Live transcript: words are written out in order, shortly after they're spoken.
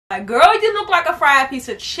Like, girl, you look like a fried piece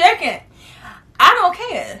of chicken. I don't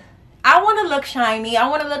care. I want to look shiny. I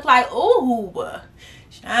want to look like, ooh,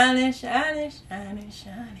 shining, shining, shining,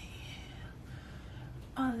 shining.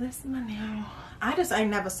 Oh, this is my nail. I just ain't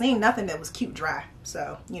never seen nothing that was cute dry.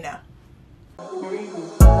 So, you know.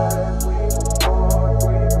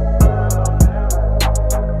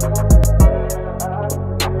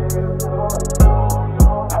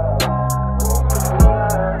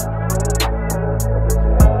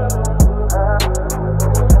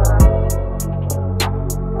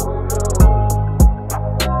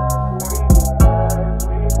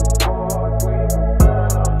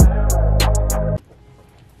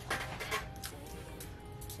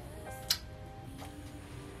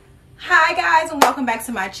 Hi guys, and welcome back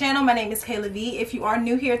to my channel. My name is Kayla V. If you are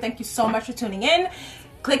new here, thank you so much for tuning in.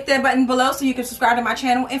 Click that button below so you can subscribe to my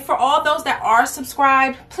channel. And for all those that are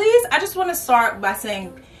subscribed, please, I just want to start by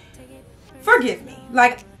saying forgive me.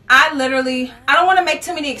 Like, I don't want to make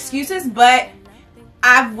too many excuses, but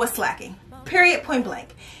I was slacking, period, point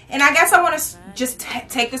blank. And I guess I want to just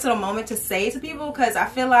take this little moment to say it to people, because I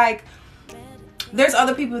feel like there's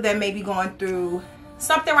other people that may be going through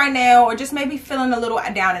something right now, or just maybe feeling a little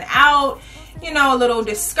down and out, you know, a little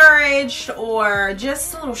discouraged, or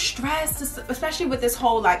just a little stressed, especially with this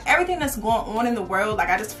whole, like, everything that's going on in the world. Like,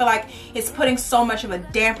 I just feel like it's putting so much of a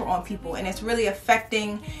damper on people, and it's really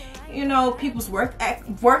affecting, you know, people's work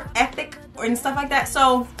ethic and stuff like that.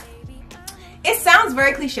 So it sounds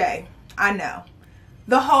very cliche, I know,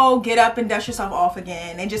 the whole get up and dust yourself off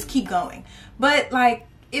again and just keep going, but like,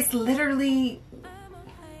 it's literally,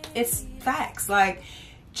 it's facts. Like,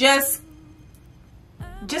 just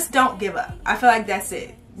don't give up. I feel like that's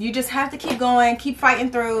it. You just have to keep going, keep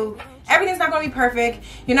fighting through. Everything's not going to be perfect.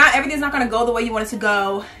 Everything's not going to go the way you want it to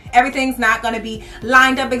go. Everything's not going to be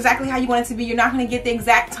lined up exactly how you want it to be. You're not going to get the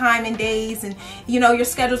exact time and days, and you know, your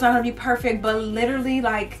schedule's not going to be perfect, but literally,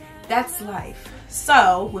 like, that's life.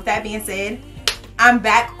 So with that being said, I'm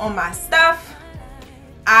back on my stuff.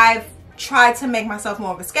 I've tried to make myself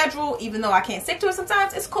more of a schedule, even though I can't stick to it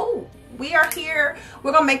sometimes. It's cool. We are here.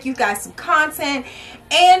 We're gonna make you guys some content,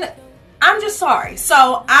 and I'm just sorry.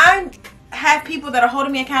 So I have people that are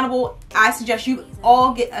holding me accountable. I suggest you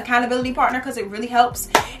all get an accountability partner, because it really helps.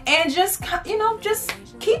 And just, you know, just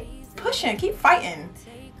keep pushing, keep fighting.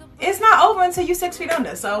 It's not over until you 6 feet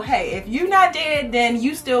under. So hey, if you're not dead, then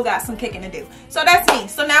you still got some kicking to do. So that's me.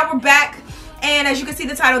 So now we're back, and as you can see,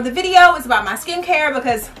 the title of the video is about my skincare,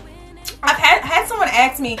 because I've had someone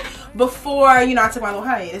ask me before, you know, I took my little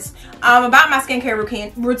hiatus, about my skincare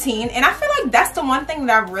routine, and I feel like that's the one thing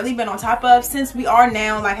that I've really been on top of, since we are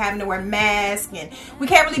now, like, having to wear masks, and we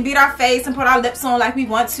can't really beat our face and put our lips on like we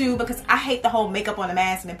want to, because I hate the whole makeup on the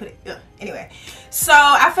mask and then put it, anyway. So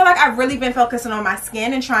I feel like I've really been focusing on my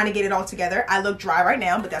skin and trying to get it all together. I look dry right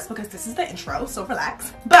now, but that's because this is the intro, so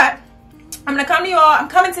relax. But I'm gonna come to you all. I'm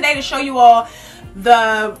coming today to show you all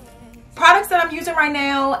the products that I'm using right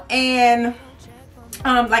now, and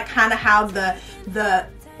like, kind of how the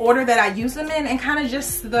order that I use them in, and kind of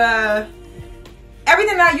just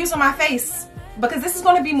everything that I use on my face, because this is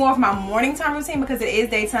going to be more of my morning time routine, because it is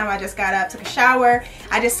daytime. I just got up, took a shower.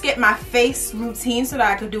 I just skipped my face routine so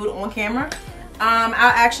that I could do it on camera. I'll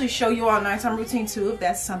actually show you all nighttime routine too, if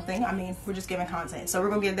that's something. I mean, we're just giving content, so we're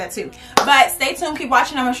gonna give that too. But stay tuned, keep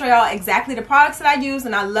watching. I'm gonna show y'all exactly the products that I use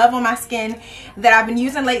and I love on my skin that I've been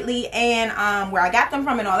using lately, and where I got them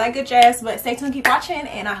from and all that good jazz. But stay tuned, keep watching,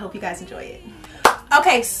 and I hope you guys enjoy it.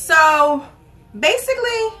 Okay, so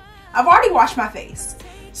basically, I've already washed my face.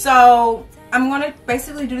 So I'm gonna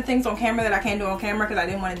basically do the things on camera that I can't do on camera, because I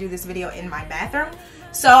didn't want to do this video in my bathroom.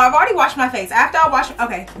 So I've already washed my face. After I wash,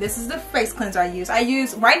 okay, this is the face cleanser I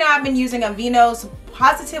use. Right now I've been using Aveeno's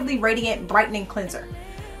Positively Radiant Brightening Cleanser.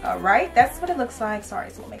 All right, that's what it looks like. Sorry,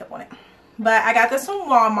 it's a little makeup on it. But I got this from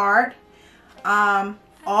Walmart.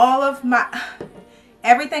 All of my,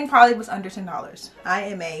 everything probably was under $10. I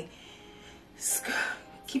am a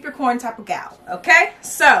keep your corn type of gal, okay?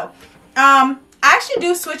 So, I actually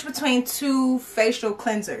do switch between two facial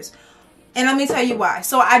cleansers. And let me tell you why.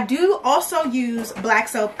 So I do also use black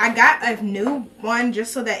soap. I got a new one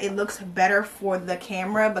just so that it looks better for the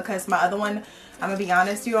camera, because my other one, I'm gonna be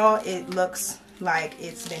honest, you all, it looks like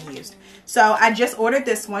it's been used. So I just ordered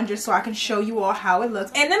this one just so I can show you all how it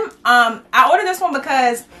looks. And then I ordered this one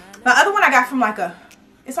because my other one I got from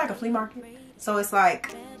it's like a flea market. So it's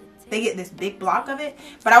like they get this big block of it.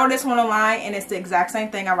 But I ordered this one online, and it's the exact same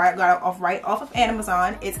thing. I got it right off of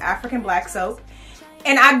Amazon. It's African black soap.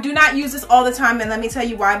 And I do not use this all the time, and let me tell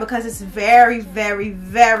you why. Because it's very, very,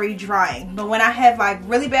 very drying. But when I have like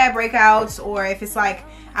really bad breakouts, or if it's like,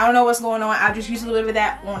 I don't know what's going on, I'll just use a little bit of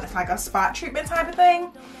that on like a spot treatment type of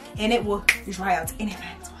thing. and it will dry out anything.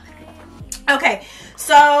 Okay,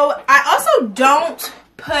 so I also don't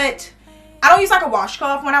use like a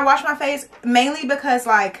washcloth when I wash my face, mainly because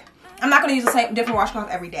like I'm not going to use the same different washcloth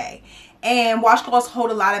every day, and washcloths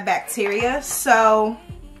hold a lot of bacteria. So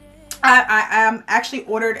I actually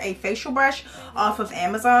ordered a facial brush off of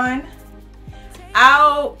Amazon.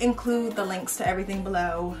 I'll include the links to everything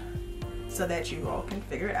below so that you all can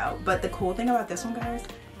figure it out. But the cool thing about this one, guys,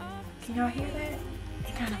 can y'all hear that?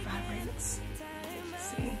 It kind of vibrates.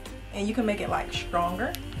 See? And you can make it like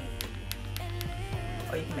stronger,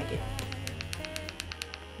 or you can make it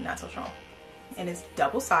not so strong. And it's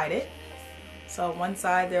double-sided. So one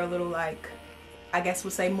side they're a little like, I guess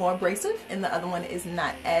we'll say more abrasive, and the other one is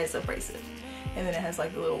not as abrasive. And then it has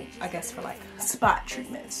like the little, I guess for like spot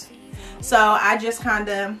treatments. So I just kind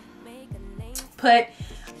of put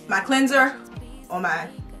my cleanser on my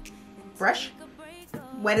brush,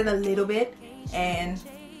 wet it a little bit, and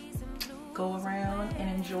go around and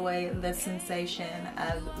enjoy the sensation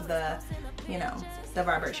of the, you know, the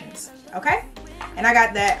vibrations. Okay, and I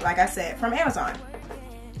got that, like I said, from Amazon.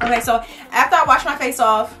 Okay, so after I wash my face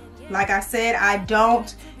off, like I said, I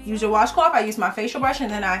don't use a washcloth. I use my facial brush and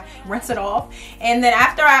then I rinse it off. And then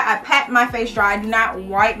after I pat my face dry, I do not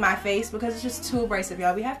wipe my face because it's just too abrasive,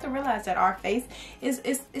 y'all. We have to realize that our face is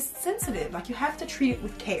sensitive. Like, you have to treat it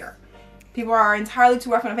with care. People are entirely too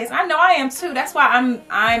rough on the face. I know I am too. That's why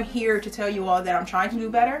I'm here to tell you all that I'm trying to do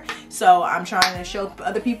better. So I'm trying to show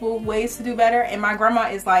other people ways to do better. And my grandma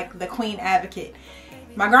is like the queen advocate.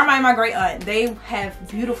 My grandma and my great aunt, they have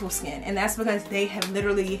beautiful skin, and that's because they have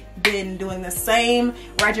literally been doing the same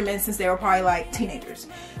regimen since they were probably like teenagers.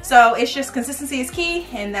 So it's just consistency is key,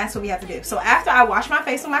 and that's what we have to do. So after I wash my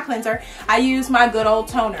face with my cleanser, I use my good old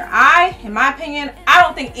toner. In my opinion, I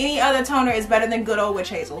don't think any other toner is better than good old witch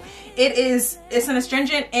hazel. It's an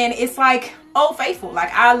astringent, and it's like Old Faithful.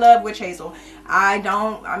 Like, I love witch hazel.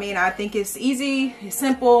 I think it's easy, it's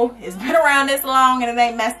simple, it's been around this long, and it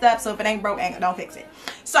ain't messed up, so if it ain't broke, don't fix it.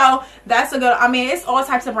 So that's a good, it's all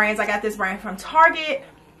types of brands. I got this brand from Target,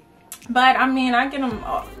 but I get them,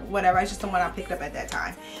 whatever, it's just the one I picked up at that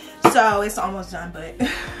time. So it's almost done, but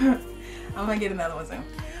I'm gonna get another one soon.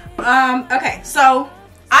 Okay, so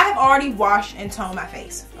I have already washed and toned my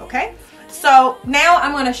face, okay? So now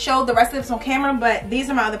I'm going to show the rest of this on camera, but these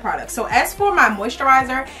are my other products. So as for my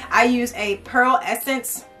moisturizer, I use a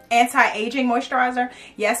PearlEssence anti-aging moisturizer.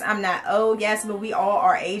 Yes, I'm not old, yes, but we all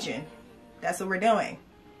are aging. That's what we're doing.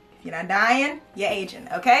 If you're not dying, you're aging,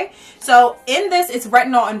 okay? So in this, it's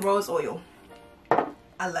retinol and rose oil.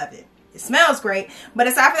 I love it. It smells great, but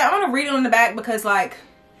aside from that, I'm going to read it on the back because, like,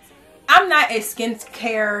 I'm not a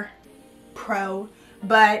skincare pro,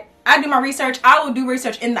 but I do my research. I will do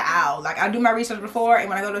research in the aisle. Like, I do my research before, and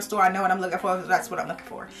when I go to the store, I know what I'm looking for. That's what I'm looking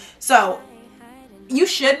for. So you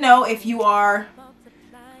should know, if you are,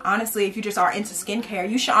 honestly, if you just are into skincare,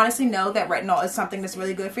 you should honestly know that retinol is something that's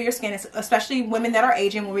really good for your skin, especially women that are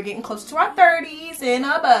aging. When we're getting close to our 30s and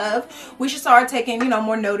above, we should start taking,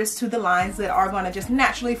 more notice to the lines that are going to just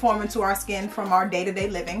naturally form into our skin from our day-to-day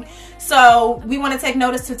living. So we want to take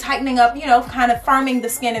notice to tightening up, kind of firming the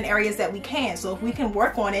skin in areas that we can. So if we can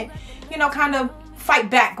work on it, kind of fight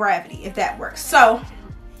back gravity, if that works. So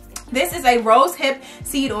this is a rose hip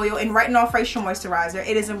seed oil and retinol facial moisturizer.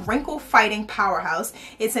 It is a wrinkle fighting powerhouse.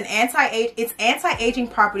 Its anti-aging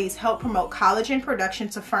properties help promote collagen production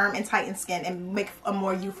to firm and tighten skin and make a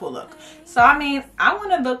more youthful look. So I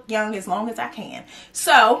want to look young as long as I can.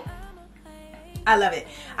 So I love it.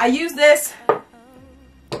 I use this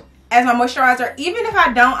as my moisturizer, even if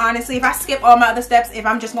I don't, honestly, if I skip all my other steps, if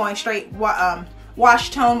I'm just going straight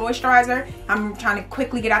wash tone moisturizer, I'm trying to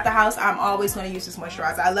quickly get out the house, I'm always going to use this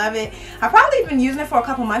moisturizer. I love it. I've probably been using it for a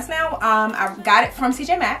couple months now. I got it from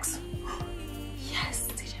TJ Maxx. Yes,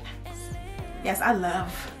 TJ Maxx. Yes, I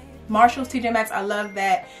love Marshall's, TJ Maxx. I love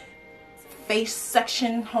that face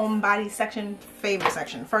section, home body section, favorite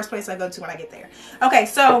section. First place I go to when I get there. Okay,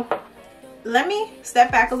 so let me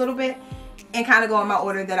step back a little bit and kind of go in my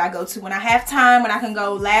order that I go to. When I have time, when I can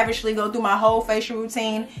go lavishly go through my whole facial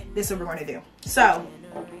routine, this is what we're going to do. So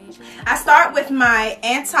I start with my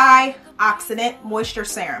antioxidant moisture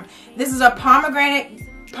serum. This is a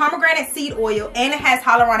pomegranate seed oil, and it has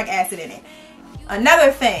hyaluronic acid in it.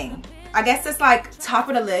 Another thing, I guess it's like top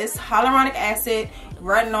of the list, hyaluronic acid,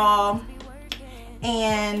 retinol,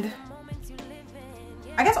 and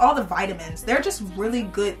I guess all the vitamins. They're just really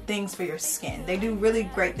good things for your skin. They do really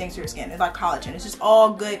great things for your skin. It's like collagen. It's just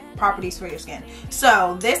all good properties for your skin.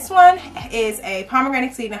 So this one is a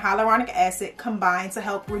pomegranate seed and hyaluronic acid combined to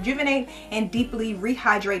help rejuvenate and deeply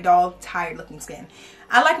rehydrate dull, tired looking skin.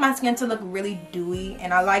 I like my skin to look really dewy,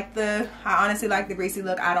 and I honestly like the greasy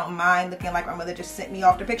look. I don't mind looking like my mother just sent me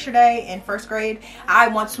off to picture day in 1st grade. I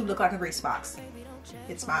want to look like a grease box.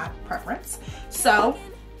 It's my preference. So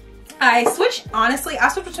I switched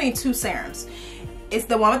between 2 serums. It's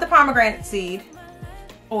the one with the pomegranate seed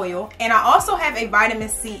oil, and I also have a vitamin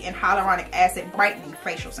C and hyaluronic acid brightening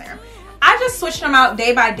facial serum. I just switched them out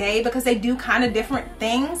day by day because they do kind of different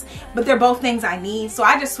things, but they're both things I need, so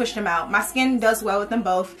I just switched them out. My skin does well with them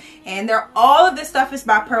both, and all of this stuff is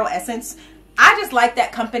by PearlEssence. I just like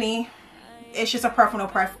that company. It's just a personal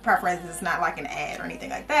preference. It's not like an ad or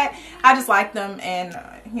anything like that. I just like them, and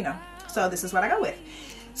you know, so this is what I go with.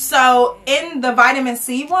 So in the vitamin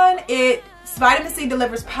C one, vitamin C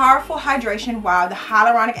delivers powerful hydration while the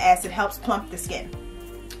hyaluronic acid helps plump the skin.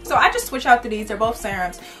 So I just switch out to these. They're both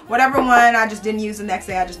serums. Whatever one I just didn't use the next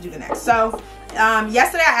day, I just do the next. So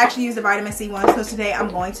yesterday I actually used the vitamin C one. So today I'm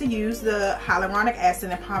going to use the hyaluronic acid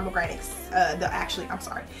and pomegranate. The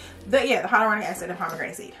hyaluronic acid and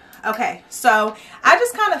pomegranate seed. Okay, so I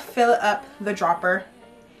just kind of fill up the dropper,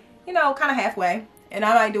 you know, kind of halfway, and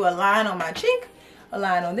I might do a line on my cheek, a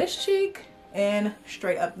line on this cheek, and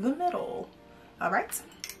straight up the middle. All right.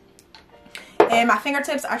 And my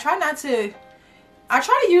fingertips, I try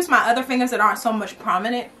to use my other fingers that aren't so much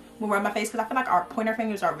prominent when we're on my face, because I feel like our pointer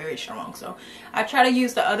fingers are very strong. So I try to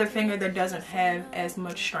use the other finger that doesn't have as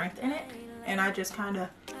much strength in it, and I just kind of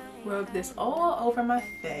rub this all over my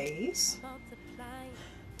face.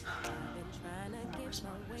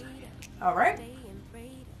 All right.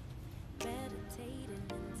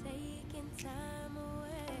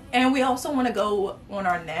 And we also want to go on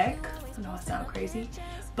our neck. I know I sound crazy,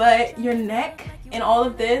 but your neck and all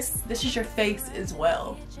of this is your face as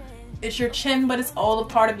well. It's your chin, but it's all a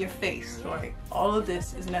part of your face, right? All of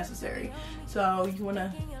this is necessary. So you want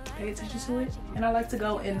to pay attention to it. And I like to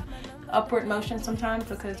go in upward motion sometimes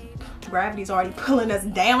because gravity's already pulling us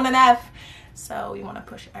down enough. So you want to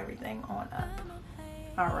push everything on up.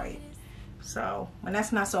 All right. So when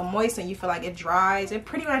that's not so moist and you feel like it dries, it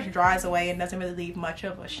pretty much dries away and doesn't really leave much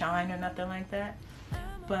of a shine or nothing like that.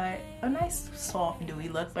 But a nice soft dewy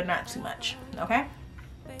look, but not too much. Okay.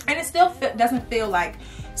 And it still doesn't feel like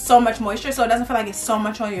so much moisture, so it doesn't feel like it's so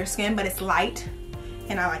much on your skin, but it's light,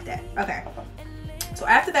 and I like that. Okay, so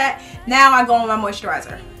after that, now I go on my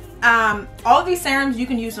moisturizer. All of these serums, you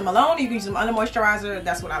can use them alone, you can use them under moisturizer.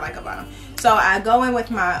 That's what I like about them. So I go in with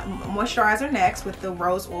my moisturizer next with the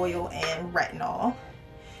rose oil and retinol,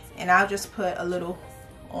 and I'll just put a little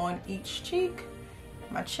on each cheek,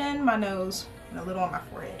 my chin, my nose, and a little on my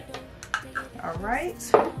forehead. All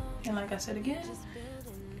right, and like I said again,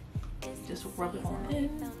 just rub it on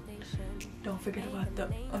in. Don't forget about the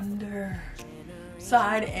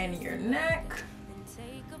underside and your neck.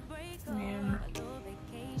 And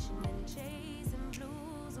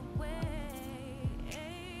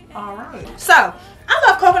all right. So I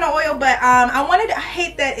love coconut oil, but I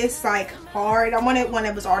hate that it's like hard. I wanted one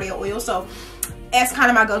that was already an oil, so that's kind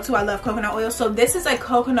of my go-to. I love coconut oil. So this is a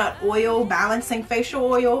coconut oil balancing facial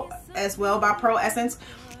oil as well by PearlEssence.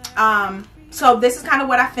 So this is kind of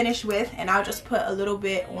what I finished with, and I'll just put a little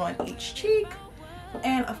bit on each cheek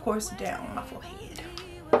and of course down my forehead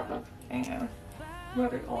and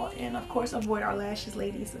rub it all in. Of course, avoid our lashes,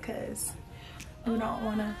 ladies, because we don't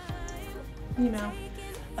want to, you know,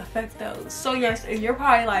 affect those. So yes, if you're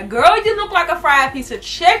probably like, girl, you look like a fried piece of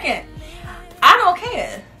chicken, I don't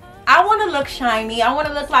care. I want to look shiny. I want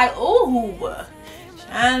to look like, ooh,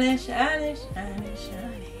 shiny, shiny, shiny,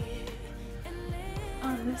 shiny.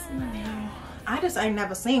 Oh, listen now. I just ain't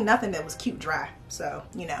never seen nothing that was cute dry. So,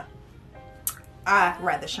 you know, I'd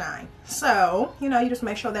rather shine. So, you know, you just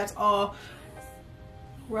make sure that's all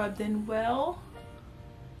rubbed in well.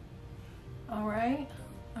 All right.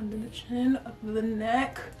 Under the chin, up the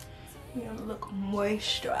neck. You're gonna look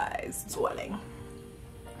moisturized, darling.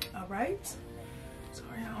 All right.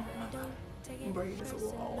 Sorry, my braid is a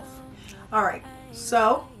little off. All right.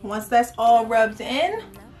 So once that's all rubbed in,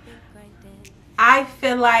 I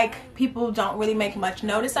feel like people don't really make much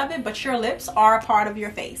notice of it, but your lips are a part of your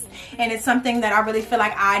face, and it's something that I really feel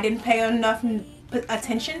like I didn't pay enough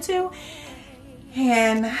attention to,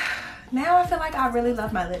 and now I feel like I really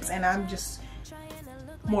love my lips, and I'm just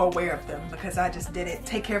more aware of them because I just didn't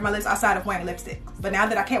take care of my lips outside of wearing lipstick. But now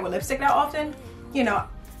that I can't wear lipstick that often, you know,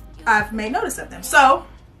 I've made notice of them. So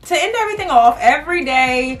to end everything off, every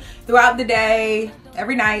day, throughout the day,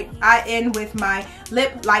 every night, I end with my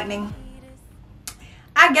lip lightening.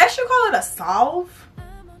 I guess you call it a salve.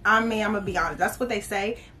 I mean, I'm gonna be honest, that's what they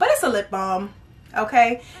say, but it's a lip balm.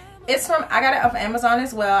 Okay, it's from, I got it off Amazon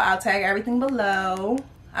as well. I'll tag everything below.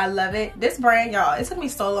 I love it. This brand, y'all, it took me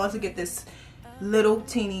so long to get this little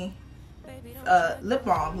teeny lip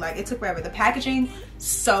balm. Like, it took forever. The packaging,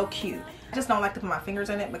 so cute. I just don't like to put my fingers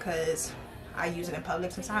in it because I use it in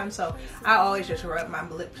public sometimes, so I always just rub my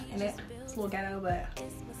lips in it. It's a little ghetto, but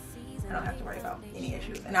I don't have to worry about any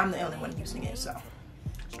issues, and I'm the only one using it.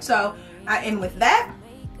 So I end with that,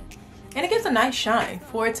 and it gives a nice shine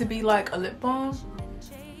for it to be like a lip balm.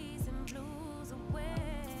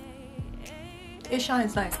 It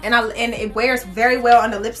shines nice, and it wears very well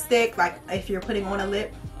on the lipstick. Like, if you're putting on a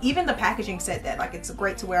lip, even the packaging said that, like, it's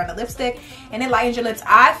great to wear on the lipstick, and it lightens your lips.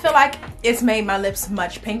 I feel like it's made my lips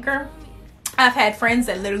much pinker. I've had friends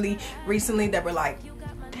that literally recently that were like,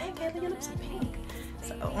 dang, Kayla, your lips are pink.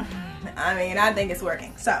 So, I mean, I think it's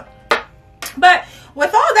working. So, but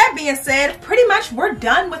with all that being said, pretty much we're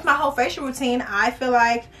done with my whole facial routine. I feel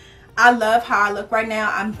like I love how I look right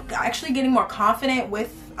now. I'm actually getting more confident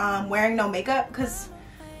with wearing no makeup, because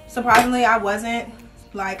surprisingly I wasn't,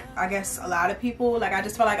 like, I guess a lot of people. Like, I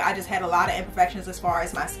just felt like I just had a lot of imperfections as far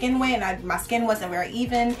as my skin went, and my skin wasn't very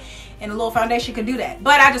even, and a little foundation could do that.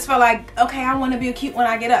 But I just felt like, okay, I want to be cute when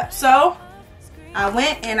I get up. So I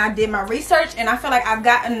went and I did my research, and I feel like I've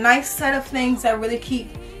got a nice set of things that really keep,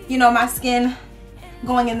 you know, my skin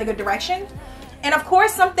going in the good direction. And of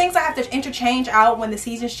course, some things I have to interchange out when the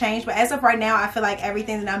seasons change, but as of right now, I feel like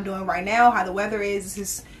everything that I'm doing right now, how the weather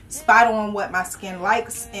is spot on what my skin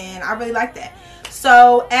likes, and I really like that.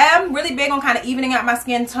 So I'm really big on kind of evening out my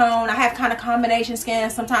skin tone. I have kind of combination skin.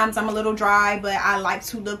 Sometimes I'm a little dry, but I like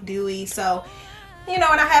to look dewy. So, you know,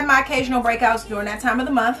 and I have my occasional breakouts during that time of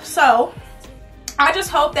the month. So I just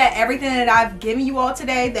hope that everything that I've given you all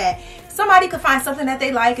today, that somebody could find something that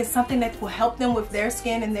they like and something that will help them with their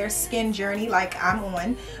skin and their skin journey like I'm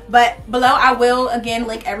on. But below, I will again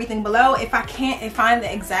link everything below. If I can't find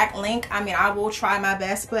the exact link, I mean, I will try my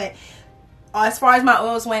best. But as far as my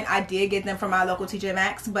oils went, I did get them from my local TJ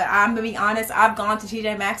Maxx. But I'm gonna be honest, I've gone to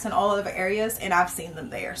TJ Maxx in all other areas and I've seen them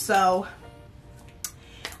there. So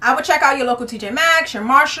I would check out your local TJ Maxx, your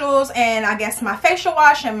Marshalls, and I guess my facial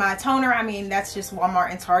wash and my toner. I mean, that's just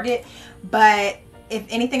Walmart and Target. But if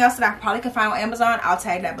anything else that I probably can find on Amazon, I'll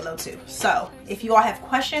tag that below too. So if you all have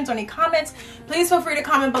questions or any comments, please feel free to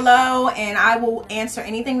comment below and I will answer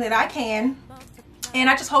anything that I can. And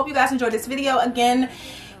I just hope you guys enjoyed this video. Again,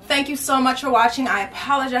 thank you so much for watching. I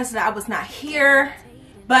apologize that I was not here,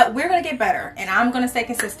 but we're gonna get better and I'm gonna stay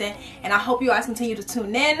consistent, and I hope you guys continue to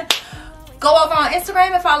tune in. Go over on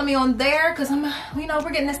Instagram and follow me on there, because I'm, you know,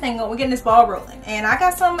 we're getting this thing going, we're getting this ball rolling, and I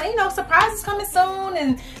got some, you know, surprises coming soon,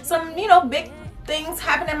 and some, you know, big things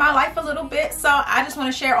happen in my life a little bit. So I just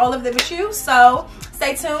want to share all of it with you. So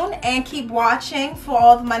stay tuned and keep watching for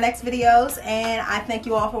all of my next videos, and I thank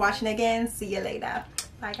you all for watching again. See you later.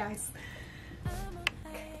 Bye guys.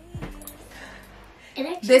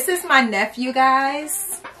 This is my nephew,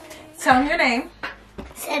 guys. Tell him your name.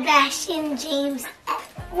 Sebastian James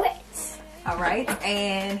Edwards. All right,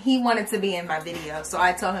 and he wanted to be in my video, so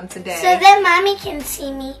I told him today. So then mommy can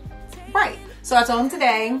see me. Right. So I told him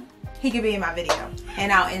today he could be in my video,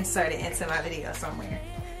 and I'll insert it into my video somewhere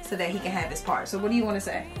so that he can have his part. So what do you want to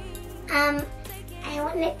say? I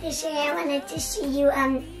wanted to see you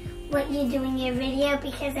what you do in your video,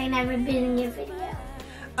 because I never been in your video.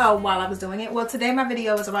 Oh, while I was doing it? Well, today my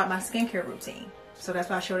video is about my skincare routine. So that's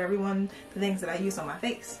why I showed everyone the things that I use on my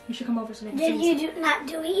face. You should come over so they can see. Did you not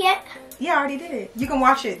do it yet? Yeah, I already did it. You can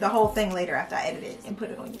watch it, the whole thing, later after I edit it and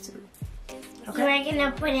put it on YouTube. Okay? You're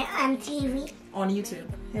gonna put it on TV? On YouTube.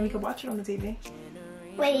 And we can watch it on the TV.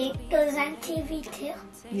 Wait, it goes on TV too?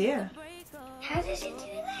 Yeah. How does it do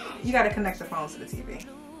that? You gotta connect the phone to the TV.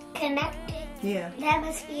 Connect it? Yeah. That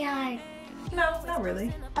must be hard. No, not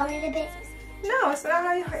really. A little bit? No, it's not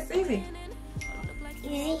hard. It's easy.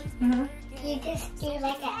 Easy? Mm-hmm. You just do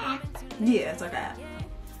like an app? Yeah, it's like an app.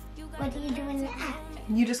 What do you do in the app?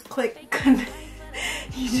 You just click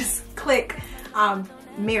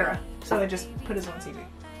mirror, so it just put us on TV.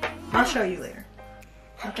 I'll show you later.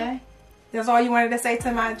 Okay? That's all you wanted to say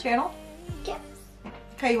to my channel? Yep.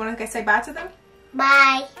 Okay, you want to say bye to them?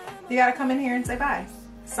 Bye. You gotta come in here and say bye.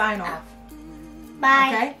 Sign off.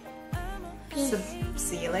 Bye. Okay? Peace. So,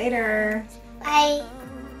 see you later. Bye.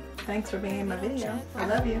 Thanks for being in my video. I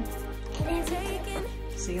love you.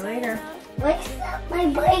 See you later. What's up my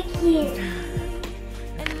bike here?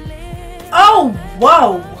 Oh,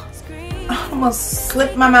 whoa. I almost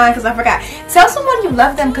slipped my mind because I forgot. Tell someone you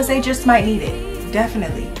love them because they just might need it.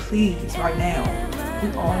 Definitely. Please, right now.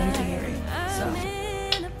 We all need to hear it. So,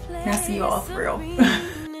 now see you all for real.